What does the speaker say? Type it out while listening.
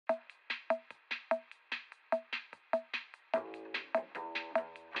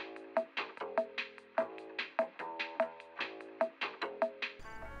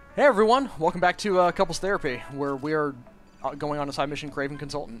Hey everyone, welcome back to Couples Therapy, where we are going on a side mission, Craven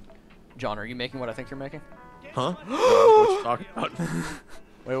Consultant. John, are you making what I think you're making? Huh? No, what you talking about?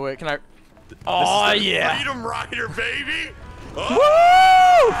 Wait, can I... Oh, yeah! Freedom Rider, baby! Woo!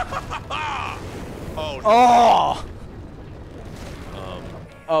 Oh, no. Oh!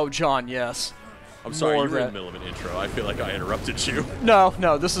 Oh, John, yes. I'm sorry, More you were in of the middle of an intro. I feel like I interrupted you.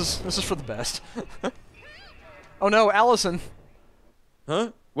 No, this is for the best. Oh no, Allison!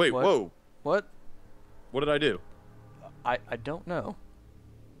 Huh? Wait, What? whoa. What? What did I do? I don't know.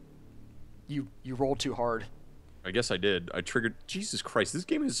 You rolled too hard. I guess I did. I triggered... Jesus Christ, this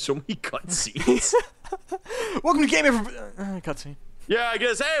game has so many cutscenes. Welcome to Game cutscene. Yeah, I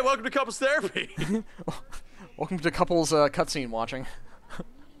guess. Hey, welcome to Couples Therapy. Welcome to Couples cutscene watching.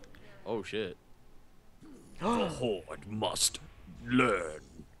 Oh, shit. The Horde must learn.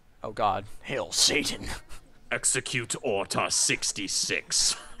 Oh god. Hail Satan. Execute Order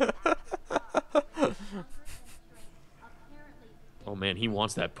 66. Oh man, he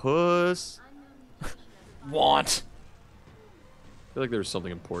wants that puss. Want. I feel like there's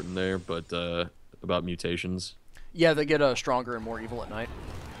something important there, but about mutations. Yeah, they get stronger and more evil at night.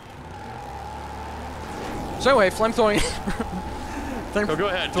 So anyway, flame throwing. No, go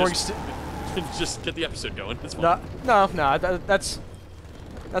ahead. Throwing Just get the episode going. It's fine. No. That's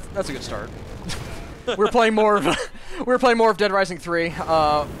a good start. We're playing more of Dead Rising 3.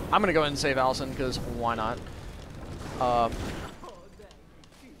 I'm gonna go ahead and save Allison because why not?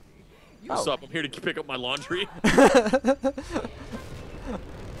 What's up? I'm here to pick up my laundry.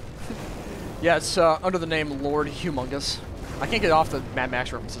 Yeah, it's under the name Lord Humongous. I can't get off the Mad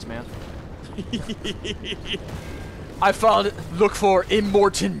Max references, man. I found it. Look for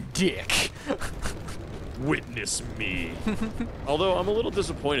Immortan Dick. Witness me. Although I'm a little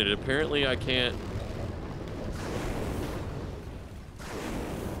disappointed. Apparently I can't.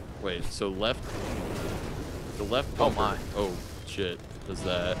 Wait, so left. The left bumper. Oh my. Oh shit. Does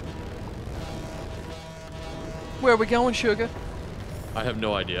that? Where are we going, sugar? I have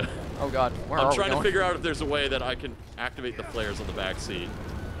no idea. Oh god, where are I'm we trying to going? figure out if there's a way that I can activate the flares on the back seat.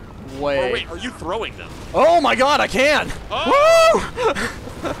 Wait. Or wait, are you throwing them? Oh my god, I can! Oh!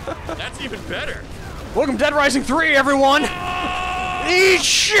 Woo! That's even better. Welcome to Dead Rising 3, everyone! Oh! Eat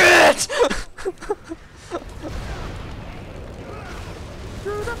shit!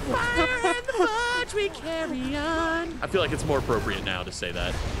 Through the fire and the mud we carry on. I feel like it's more appropriate now to say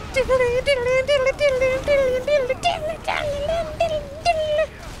that.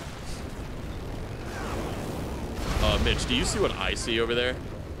 Mitch, do you see what I see over there?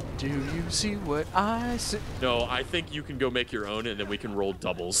 Do you see what I see? No, I think you can go make your own and then we can roll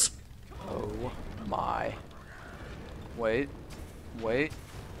doubles. Oh my. Wait.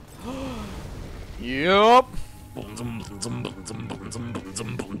 Yup.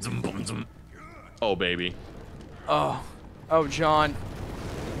 Oh, baby. Oh, John.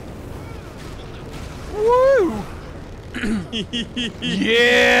 Woo!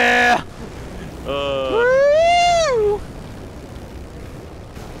 Yeah! Woo!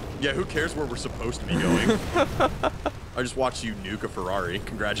 Yeah, who cares where we're supposed to be going? I just watched you nuke a Ferrari.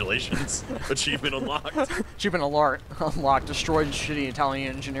 Congratulations. Achievement unlocked. Achievement unlocked. Destroyed shitty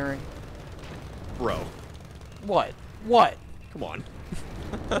Italian engineering. Bro. What? Come on.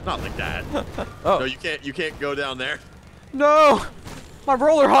 Not like that. Oh. No, you can't go down there. No! My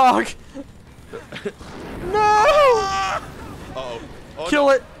roller hog! No! Uh-oh. Oh, Kill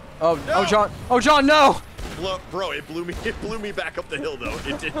no. it! Oh, No. oh, John! Oh, John, no! Bro, it blew me back up the hill though.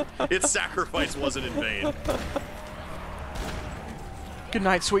 Its sacrifice wasn't in vain. Good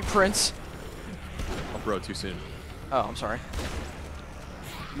night, sweet prince. Oh, bro, too soon. Oh, I'm sorry.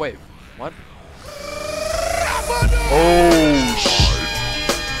 Wait, what?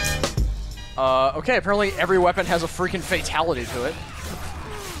 Oh, Okay, apparently every weapon has a freaking fatality to it.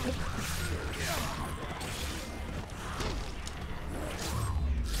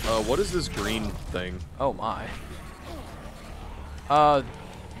 what is this green thing? Oh my.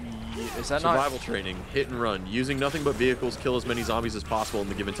 Is that not... Survival training, hit and run. Using nothing but vehicles, kill as many zombies as possible in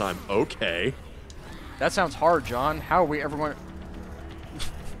the given time. Okay. That sounds hard, John. How are we ever going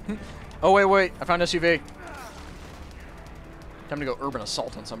to... Oh, wait. I found SUV. Time to go urban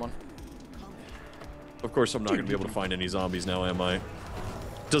assault on someone. Of course, I'm not going to be able to find any zombies now, am I?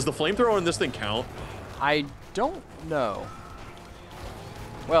 Does the flamethrower on this thing count? I don't know.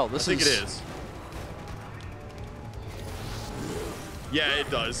 Well, this I think it is. Yeah, it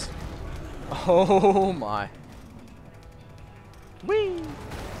does. Oh my. Whee!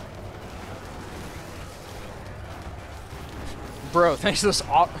 Bro, thanks to this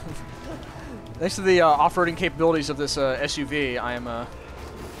thanks to the off-roading capabilities of this SUV, I am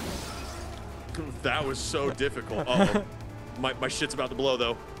That was so difficult. Uh-oh. My shit's about to blow,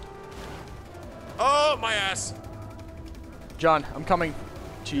 though. Oh, my ass. John, I'm coming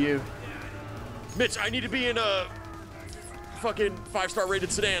to you. Mitch, I need to be in a fucking 5-star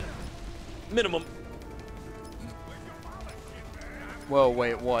rated sedan. Minimum. Whoa,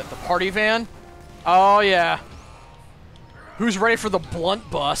 wait, what? The party van? Oh, yeah. Who's ready for the blunt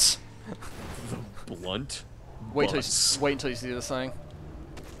bus? The blunt Wait bus. until you see this thing.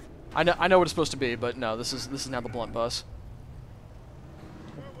 I know what it's supposed to be, but no, this is now the blunt bus.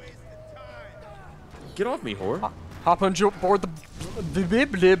 Get off me, whore. Hop on board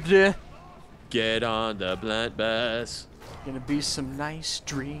the Get on the blunt bus. Gonna be some nice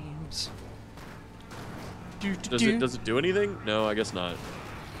dreams. Does it do anything? No, I guess not.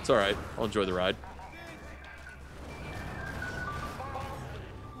 It's all right. I'll enjoy the ride.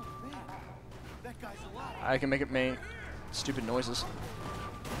 I can make it make stupid noises.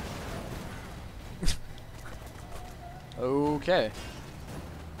 Okay.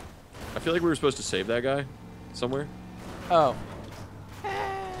 I feel like we were supposed to save that guy somewhere. Oh.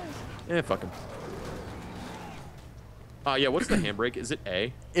 Fuck him. Yeah, what's the handbrake? Is it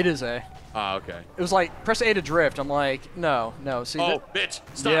A? It is A. Ah, okay. It was like, press A to drift. I'm like, no. See, oh, bitch,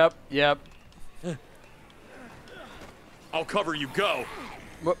 stop. Yep. I'll cover you, go.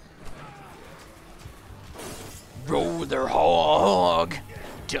 What? Roll their hog.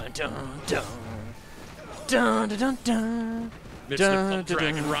 Dun dun dun. Dun dun dun dun. Mitch the Pump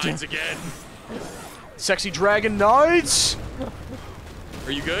Dragon rides again. Sexy Dragon Knights.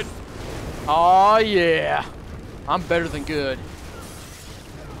 Are you good? Aw, yeah. I'm better than good.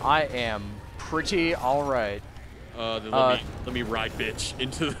 I am pretty alright. Then let me ride bitch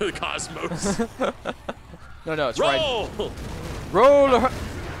into the cosmos. No, it's Roll! right. Roll!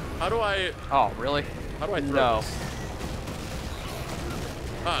 How do I... Oh, really? How do I throw No. this?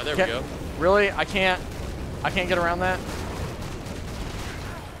 Ah, there we go. Really? I can't get around that?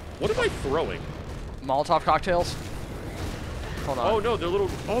 What am I throwing? Molotov cocktails? Hold on. Oh, no, they're little...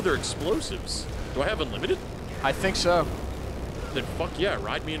 Oh, they're explosives. Do I have unlimited? I think so. Then fuck yeah,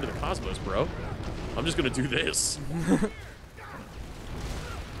 ride me into the cosmos, bro. I'm just gonna do this.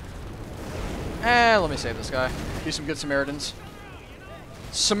 Let me save this guy. Be some good Samaritans.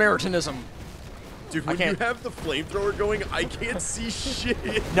 Samaritanism. Dude, when you have the flamethrower going, I can't see shit.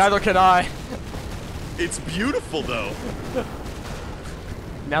 Neither can I. It's beautiful, though.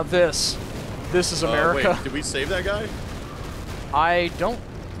 Now this is America. Wait, did we save that guy? I don't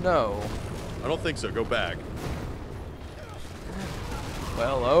know. I don't think so. Go back.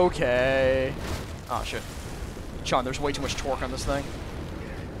 Well, okay. Oh, shit. Sean, there's way too much torque on this thing.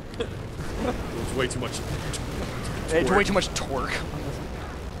 There's way too much. There's way too much torque.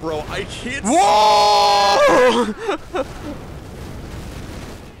 Bro, I can't. Whoa!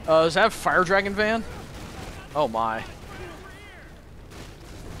 Does that have Fire Dragon van? Oh my.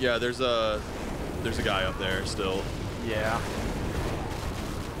 Yeah, there's a guy up there still. Yeah.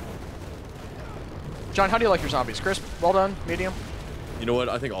 John, how do you like your zombies? Crisp? Well done? Medium? You know what?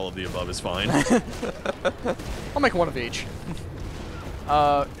 I think all of the above is fine. I'll make one of each.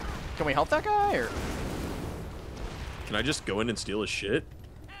 Can we help that guy, or? Can I just go in and steal his shit?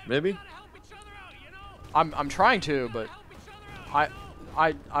 Maybe? I'm trying to, but I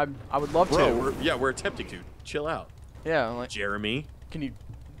would love to. Bro, we're attempting to. Chill out. Yeah, like Jeremy. Can you?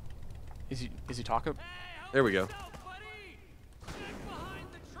 Is he talking? There we go.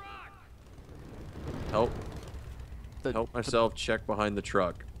 Help. Help myself. Check behind the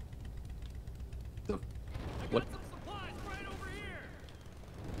truck. What?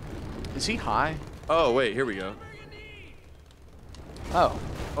 Is he high? Oh wait, here we go. Oh.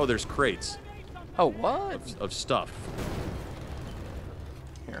 Oh, there's crates. Oh, what? Of stuff.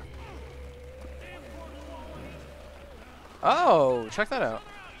 Here. Oh, check that out.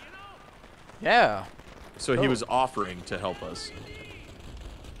 Yeah. So he was offering to help us.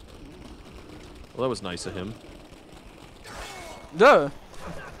 Well, that was nice of him. Duh.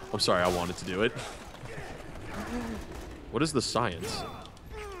 I'm sorry, I wanted to do it. What is the science?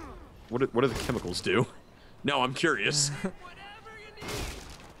 What do the chemicals do? No, I'm curious.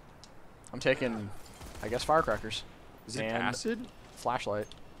 I'm taking, I guess, firecrackers. Is it and acid? Flashlight.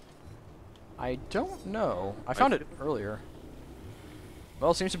 I don't know. I found it earlier.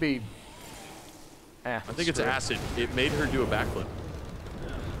 Well, it seems to be... I think it's acid. It made her do a backflip.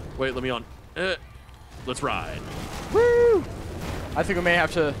 Wait, let me on. Let's ride. Woo! I think we may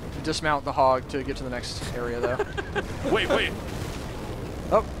have to dismount the hog to get to the next area, though. Wait.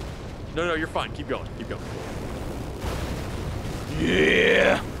 Oh. No, you're fine. Keep going. Keep going.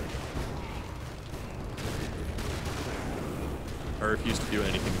 Yeah! I refuse to do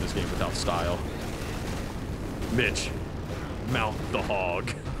anything in this game without style. Mitch, mount the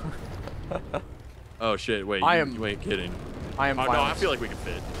hog. Oh shit! Wait, you ain't kidding. I am. Oh no, I feel like we can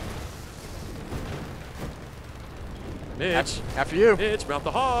fit. Mitch, after you. Mitch, mount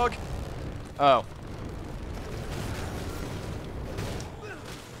the hog. Oh.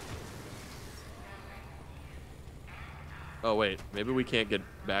 Oh wait, maybe we can't get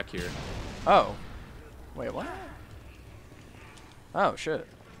back here. Oh. Wait, what? Oh shit.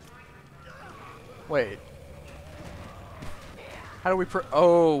 Wait. How do we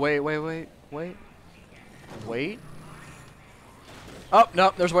oh, wait. Wait. Oh,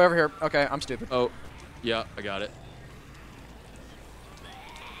 no, there's way over here. Okay, I'm stupid. Oh, yeah, I got it.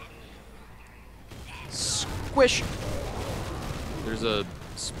 Squish. There's a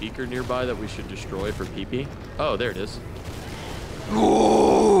speaker nearby that we should destroy for pee-pee. Oh, there it is. Ooh.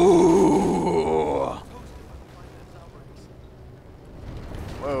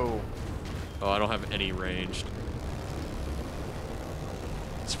 Whoa. Oh, I don't have any ranged.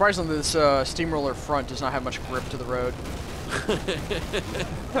 Surprisingly, this steamroller front does not have much grip to the road.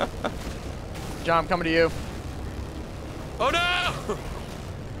 John, I'm coming to you. Oh no!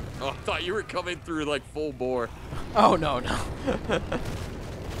 Oh, I thought you were coming through like full bore. Oh no.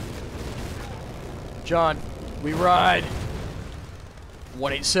 John, we ride.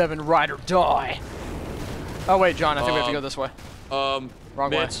 187, ride or die. Oh wait, John, I think we have to go this way. Wrong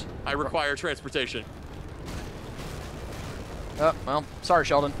Mitch, way. I require transportation. Oh, well, sorry,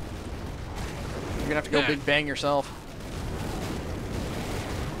 Sheldon. You're gonna have to go big bang yourself.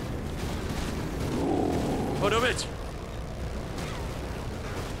 Oh no, Mitch!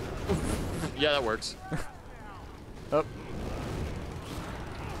 Yeah, that works. Oh.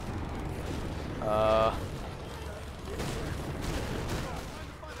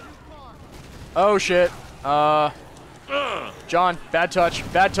 Oh shit. John, bad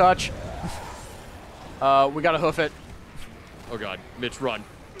touch. Bad touch. We gotta hoof it. Oh god, Mitch, run.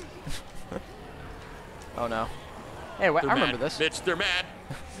 Oh no. Hey, I remember this. Mitch, they're mad.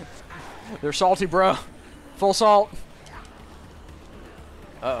 They're salty, bro. Full salt.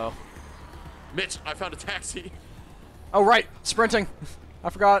 Uh-oh. Mitch, I found a taxi. Oh, right. Sprinting. I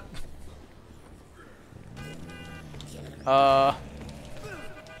forgot.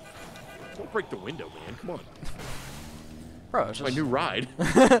 Don't break the window, man. Come on. Bro, it's just... My new ride.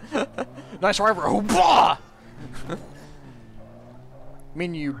 Nice ride, bro. Blah! I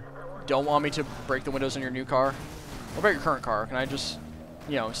mean, you don't want me to break the windows in your new car? What about your current car? Can I just,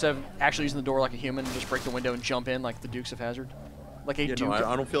 you know, instead of actually using the door like a human, just break the window and jump in like the Dukes of Hazzard? Like a Duke. No,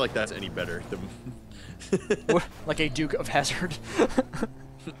 I don't feel like that's any better than. Like a Duke of Hazzard.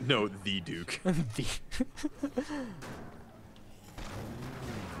 No, the Duke. The.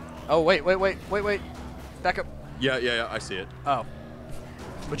 Oh wait! Back up. Yeah, I see it. Oh.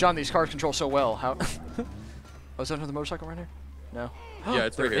 But John, these cars control so well. How? Oh, is that another motorcycle right here? No. Yeah,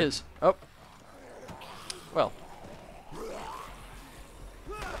 it's right there here. It is. Oh. Well.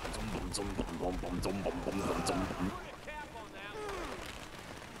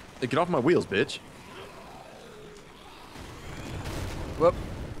 Hey, get off my wheels, bitch. Whoop.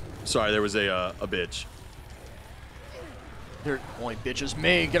 Sorry, there was a bitch. There only bitch is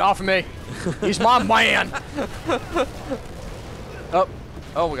me. Get off of me. He's my man. Oh.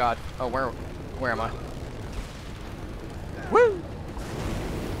 Oh my god. Oh, where am I? Woo!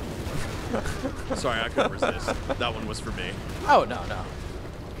 Sorry, I couldn't resist. That one was for me. Oh, no.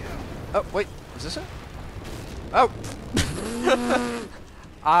 Oh, wait. Is this it? Oh.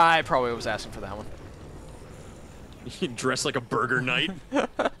 I probably was asking for that one. You dress like a burger knight.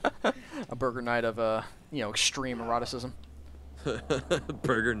 A burger night of, you know, extreme eroticism.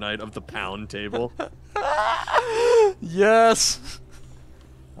 Burger night of the pound table. Yes!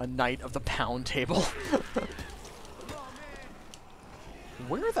 A night of the pound table.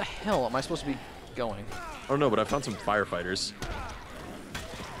 Where the hell am I supposed to be going? I don't know, but I found some firefighters.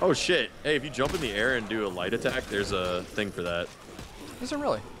 Oh shit. Hey, if you jump in the air and do a light attack, there's a thing for that. Is there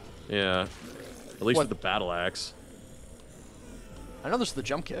really? Yeah. At least What? with the battle axe. I know there's the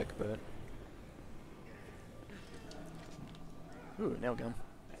jump kick, but... Ooh, nail gun.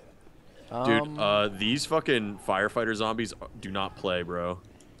 Dude, these fucking firefighter zombies do not play, bro.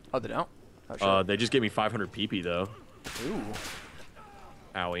 Oh, they don't? Oh, shit. They just gave me 500 PP, though. Ooh.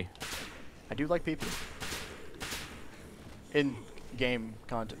 Owie. I do like PP. In game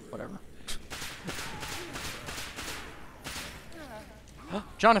content, whatever.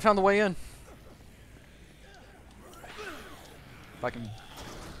 John, I found the way in. If I can.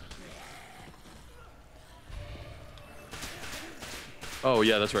 Oh,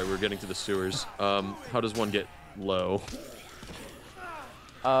 yeah, that's right. We're getting to the sewers. How does one get low?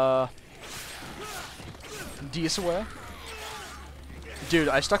 DS away. Dude,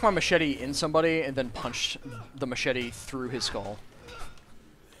 I stuck my machete in somebody and then punched the machete through his skull.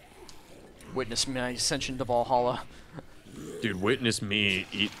 Witness my ascension to Valhalla. Dude, witness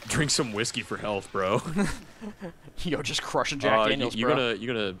me drink some whiskey for health, bro. Yo, just crush a Jack Daniels, bro.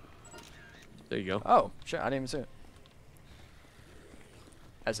 You're gonna. There you go. Oh, shit, I didn't even see it.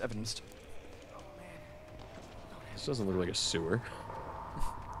 As evidenced. This doesn't look like a sewer.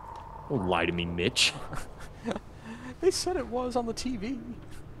 Don't lie to me, Mitch. They said it was on the TV.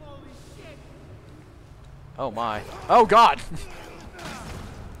 Oh my. Oh god!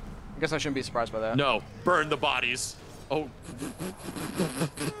 I guess I shouldn't be surprised by that. No, burn the bodies. Oh.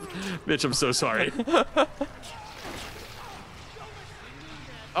 Mitch, I'm so sorry.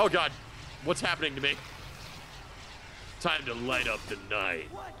 Oh god, what's happening to me? Time to light up the night.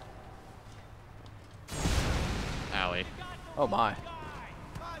 Owie. Oh my.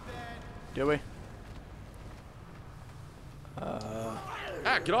 Do we?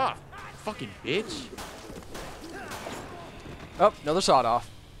 Ah, get off! Fucking bitch. Oh, another sawed off.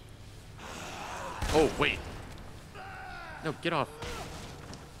 Oh, wait. No, get off.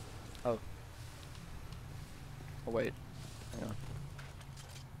 Oh. Oh, wait. Hang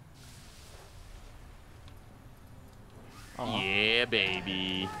on. Yeah,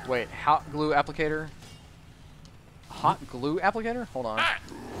 baby. Wait, hot glue applicator? Hot glue applicator? Hold on. Ah!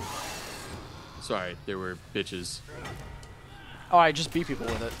 Sorry, there were bitches. Oh, I just beat people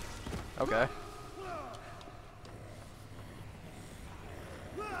with it. Okay.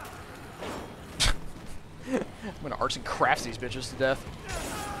 I'm gonna arts and crafts these bitches to death.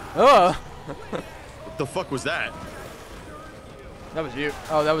 Ugh! What the fuck was that? That was you.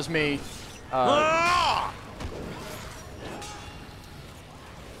 Oh, that was me. Ah!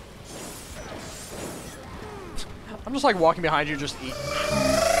 I'm just like walking behind you, just eat.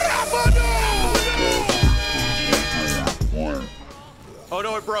 Oh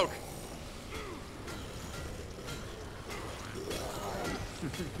no, it broke.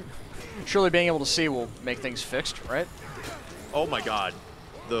 Surely being able to see will make things fixed, right? Oh my god.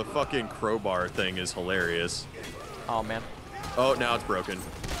 The fucking crowbar thing is hilarious. Oh man. Oh, now it's broken.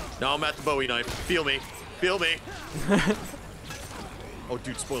 Now I'm at the Bowie knife. Feel me. Feel me. Oh,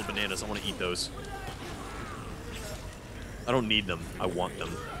 dude, spoiled bananas. I want to eat those. I don't need them. I want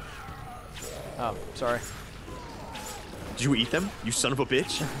them. Oh, sorry. Did you eat them? You son of a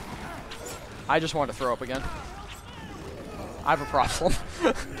bitch? I just wanted to throw up again. I have a problem.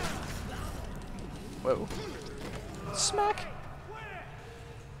 Whoa. Smack.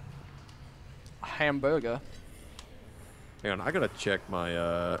 Hamburger. Hang on, I gotta check my,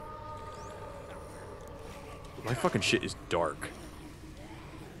 my fucking shit is dark.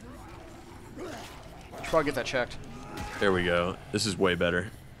 Should probably get that checked. There we go. This is way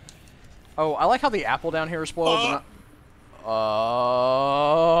better. Oh, I like how the apple down here is spoiled. Bitch, Oh.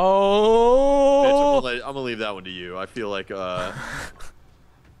 I'm gonna leave that one to you. I feel like, Ooh,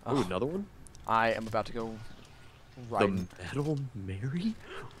 another one? I am about to go right. The Metal Mary?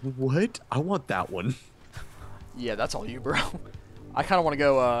 What? I want that one. Yeah, that's all you, bro. I kind of want to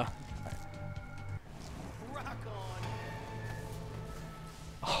go,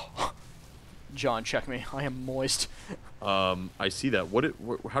 Oh. John, check me. I am moist. I see that.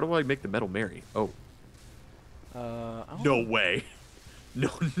 How do I make the Metal Mary? Oh. No way.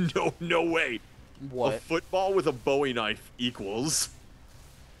 No way. What? A football with a Bowie knife equals.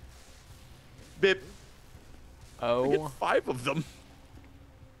 Bip. Oh. I get 5 of them.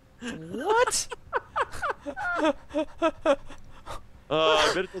 What?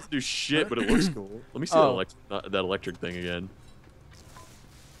 I bet it doesn't do shit, but it looks cool. Let me see that electric thing again.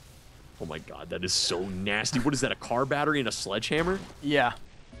 Oh my god, that is so nasty. What is that, a car battery and a sledgehammer? Yeah.